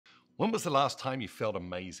When was the last time you felt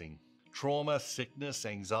amazing? Trauma, sickness,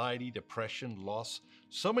 anxiety, depression, loss,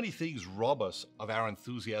 so many things rob us of our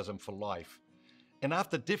enthusiasm for life. And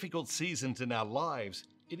after difficult seasons in our lives,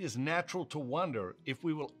 it is natural to wonder if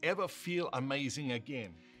we will ever feel amazing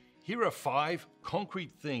again. Here are 5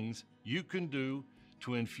 concrete things you can do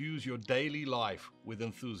to infuse your daily life with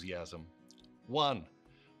enthusiasm. 1.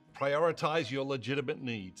 Prioritize your legitimate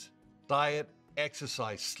needs. Diet,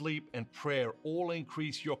 exercise, sleep, and prayer all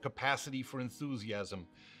increase your capacity for enthusiasm.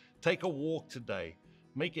 Take a walk today,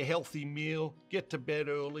 make a healthy meal, get to bed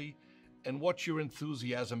early, and watch your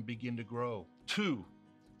enthusiasm begin to grow. 2.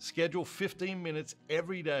 Schedule 15 minutes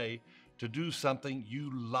every day to do something you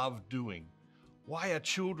love doing. Why are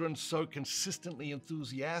children so consistently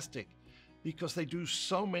enthusiastic? Because they do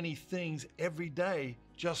so many things every day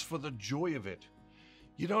just for the joy of it.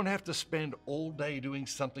 You don't have to spend all day doing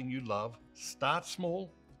something you love. Start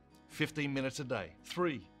small, 15 minutes a day.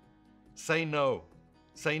 3, say no.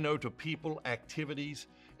 Say no to people, activities,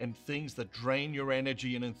 and things that drain your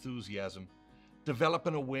energy and enthusiasm. Develop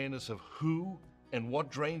an awareness of who and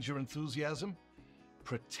what drains your enthusiasm.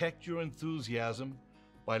 Protect your enthusiasm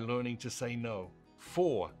by learning to say no.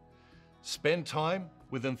 4, spend time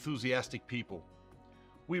with enthusiastic people.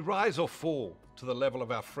 We rise or fall to the level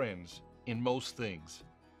of our friends in most things.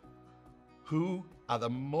 Who are the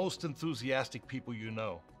most enthusiastic people you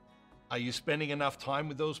know? Are you spending enough time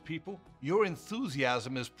with those people? Your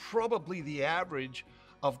enthusiasm is probably the average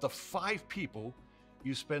of the 5 people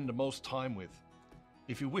you spend the most time with.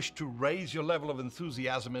 If you wish to raise your level of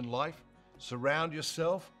enthusiasm in life, surround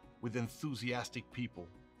yourself with enthusiastic people.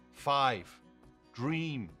 5,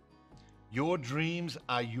 dream. Your dreams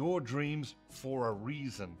are your dreams for a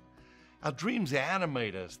reason. Our dreams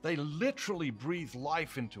animate us. They literally breathe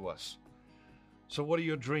life into us. So what are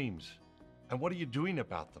your dreams? And what are you doing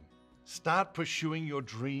about them? Start pursuing your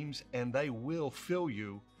dreams and they will fill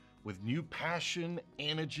you with new passion,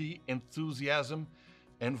 energy, enthusiasm,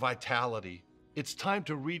 and vitality. It's time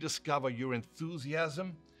to rediscover your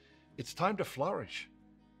enthusiasm. It's time to flourish.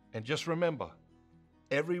 And just remember,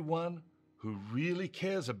 everyone who really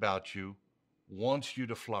cares about you wants you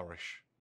to flourish.